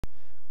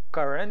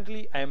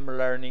Currently I am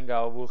learning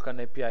how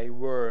Vulkan API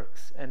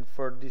works, and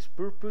for this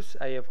purpose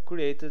I have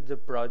created the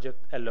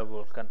project Hello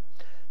Vulkan.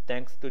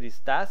 Thanks to this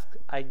task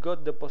I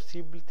got the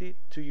possibility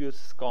to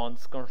use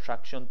Scons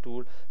construction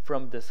tool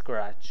from the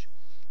scratch.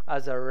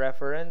 As a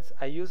reference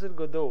I used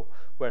Godot,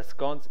 where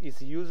Scons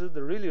is used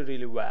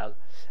really well,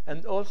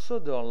 and also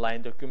the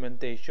online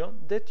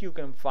documentation that you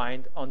can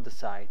find on the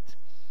site.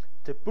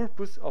 The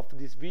purpose of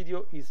this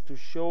video is to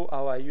show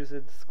how I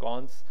used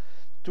Scons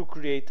to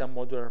create a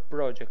modular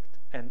project,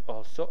 and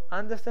also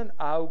understand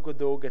how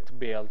Godot gets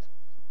built.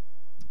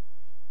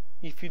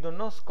 If you don't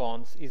know,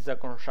 Scons is a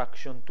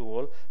construction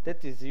tool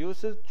that is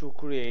used to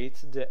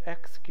create the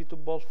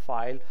executable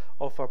file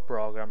of a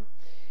program.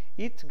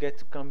 It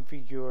gets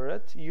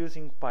configured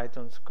using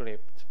Python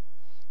script.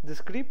 The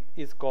script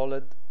is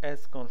called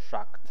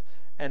sconstruct,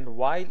 and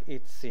while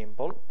it's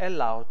simple,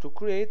 allows to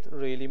create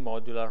really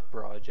modular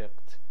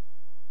projects.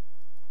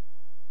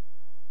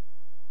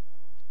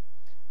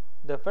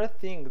 The first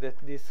thing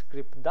that this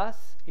script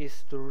does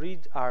is to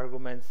read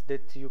arguments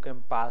that you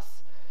can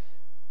pass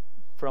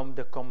from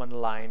the command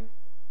line.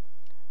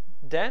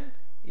 Then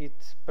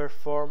it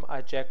performs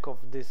a check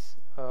of these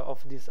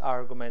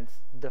arguments.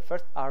 The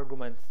first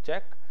argument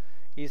check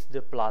is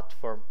the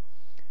platform.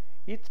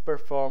 It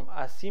performs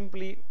a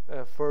simply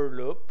for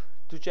loop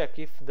to check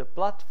if the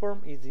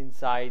platform is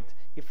inside,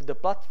 if the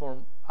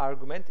platform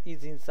argument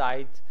is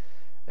inside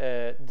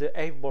the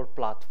able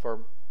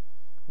platform.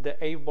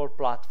 The able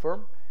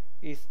platform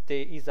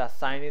is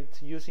assigned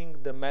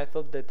using the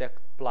method detect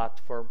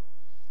platform.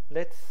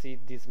 Let's see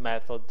this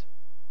method.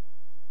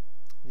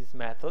 This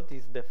method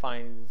is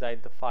defined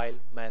inside the file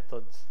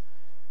methods,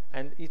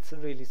 and it's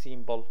really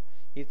simple.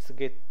 It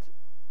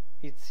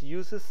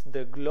uses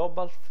the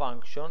global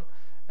function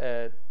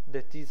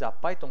that is a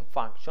Python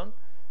function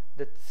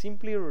that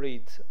simply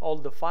reads all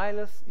the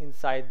files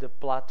inside the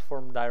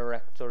platform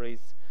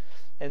directories,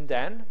 and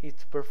then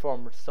it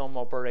performs some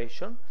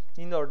operation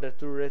in order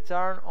to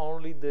return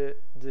only the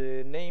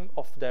name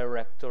of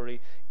directory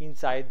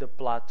inside the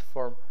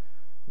platform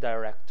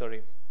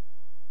directory,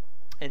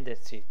 and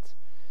that's it.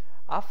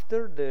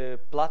 After the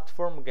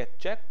platform gets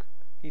checked,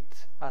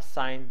 it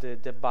assigns the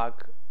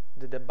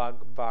debug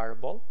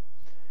variable.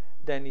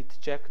 Then it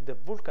checks the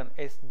Vulkan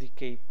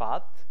SDK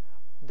path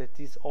that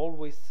is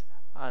always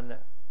an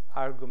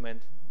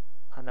argument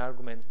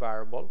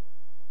variable,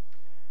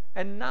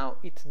 and now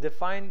it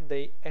defines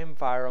the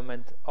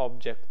environment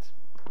object.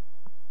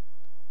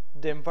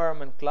 The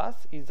environment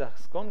class is a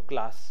Scons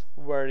class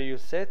where you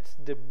set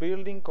the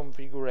building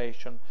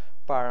configuration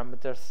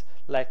parameters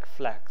like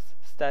flags,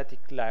 static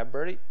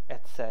library,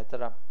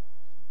 etc.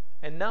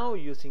 And now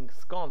using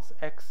Scons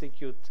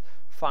execute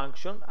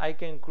function I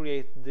can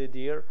create the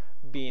dir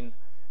bin,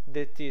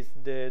 that is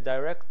the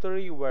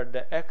directory where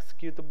the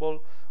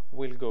executable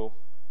will go.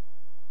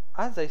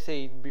 As I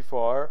said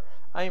before,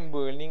 I am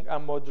building a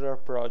modular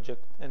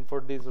project, and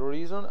for this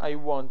reason I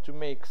want to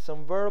make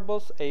some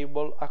variables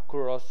able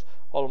across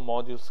all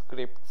module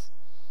scripts.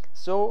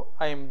 So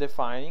I am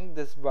defining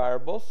these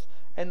variables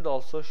and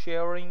also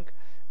sharing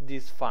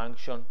this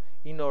function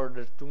in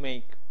order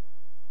to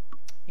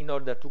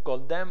call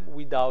them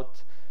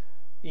without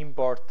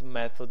import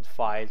method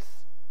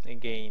files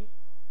again.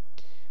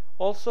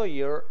 Also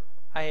here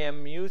I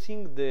am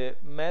using the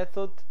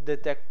method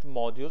detect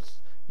modules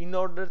in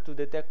order to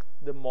detect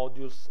the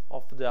modules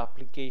of the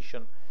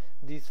application.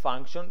 This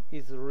function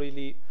is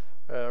really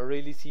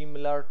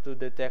similar to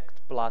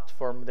detect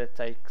platform that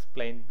I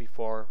explained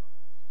before.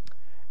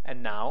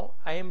 And now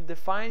I am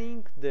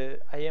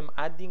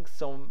adding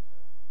some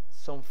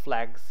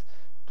flags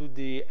to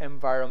the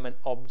environment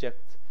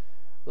object,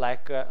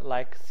 like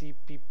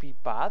CPP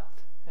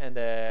path and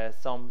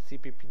some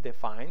CPP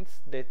defines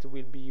that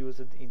will be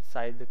used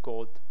inside the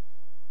code.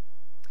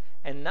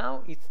 And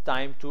now it's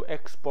time to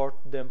export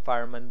the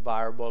environment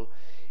variable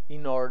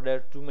in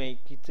order to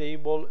make it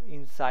able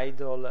inside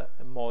all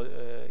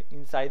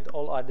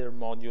other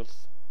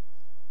modules.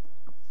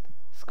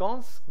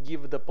 Scons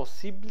give the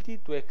possibility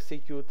to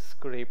execute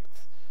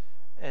scripts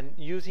and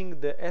using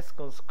the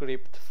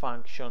sconstruct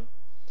function.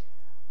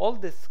 All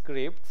the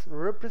scripts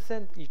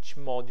represent each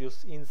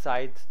modules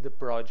inside the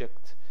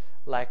project,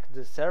 like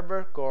the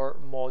server, core,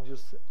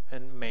 modules,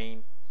 and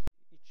main.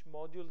 Each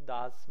module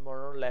does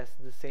more or less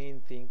the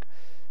same thing,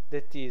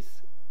 that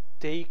is,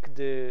 take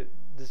the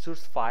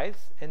source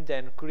files and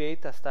then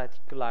create a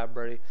static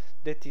library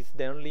that is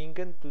then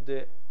linked to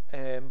the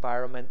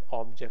environment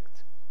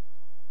object.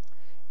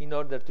 In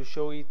order to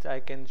show it, I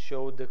can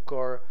show the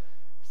core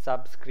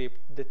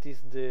subscript, that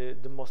is the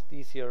most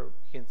easier,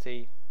 you can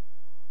say.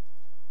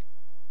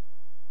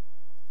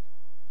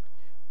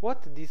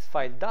 What this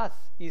file does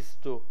is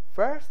to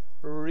first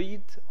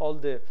read all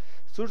the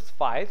source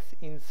files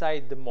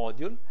inside the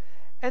module,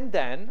 and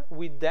then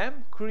with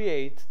them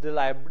create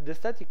the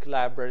static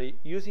library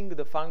using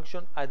the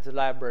function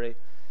addLibrary.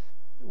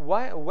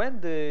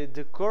 When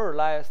the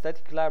core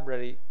static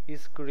library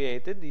is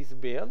created, is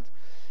built,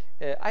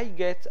 I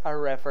get a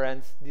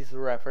reference. This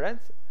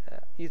reference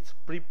is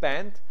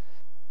prepend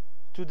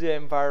to the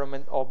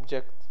environment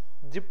object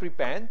The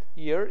prepend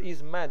here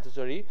is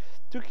mandatory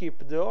to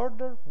keep the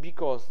order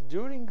because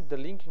during the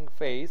linking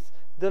phase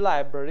the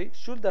library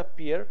should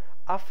appear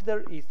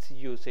after its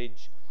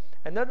usage.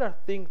 Another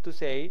thing to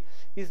say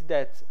is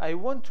that I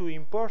want to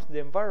import the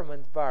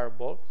environment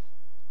variable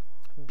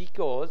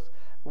because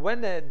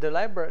when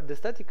the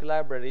static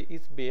library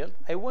is built,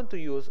 I want to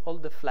use all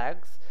the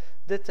flags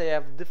that I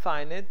have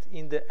defined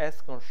in the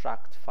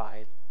sconstruct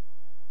file.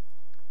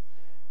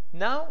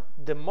 Now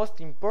the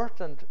most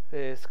important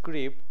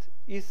script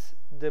is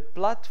the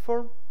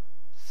platform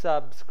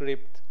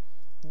subscript.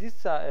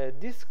 This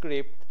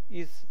script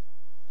is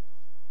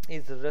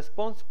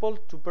responsible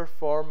to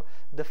perform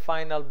the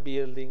final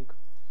building.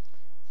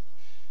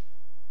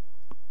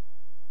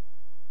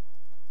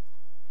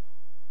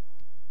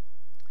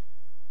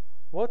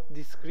 What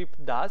this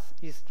script does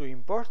is to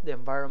import the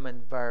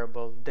environment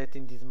variable that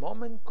in this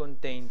moment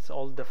contains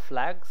all the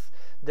flags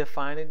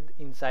defined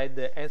inside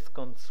the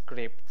Scons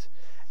script,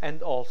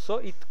 and also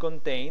it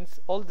contains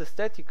all the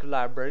static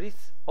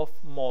libraries of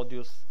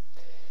modules.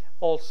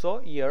 Also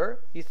here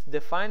it's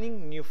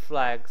defining new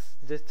flags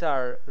that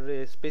are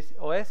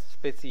OS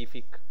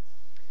specific.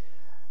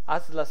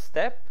 As last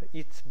step,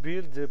 it's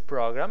build the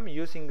program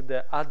using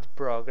the add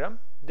program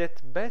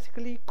that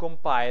basically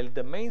compile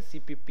the main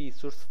CPP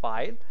source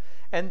file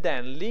and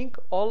then link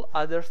all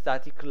other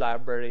static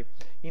library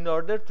in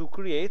order to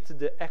create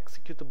the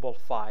executable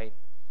file.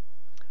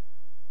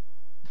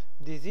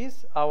 This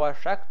is how I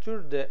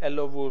structure the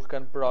Hello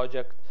Vulkan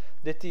project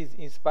that is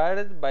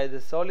inspired by the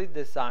solid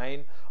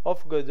design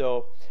of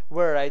Godot,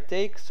 where I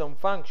take some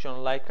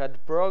function like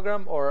add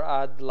program or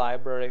add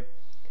library.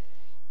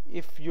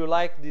 If you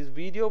like this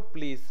video,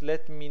 please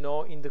let me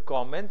know in the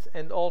comments,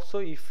 and also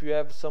if you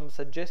have some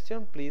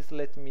suggestion, please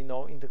let me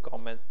know in the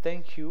comments.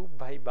 Thank you,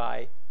 bye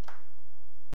bye.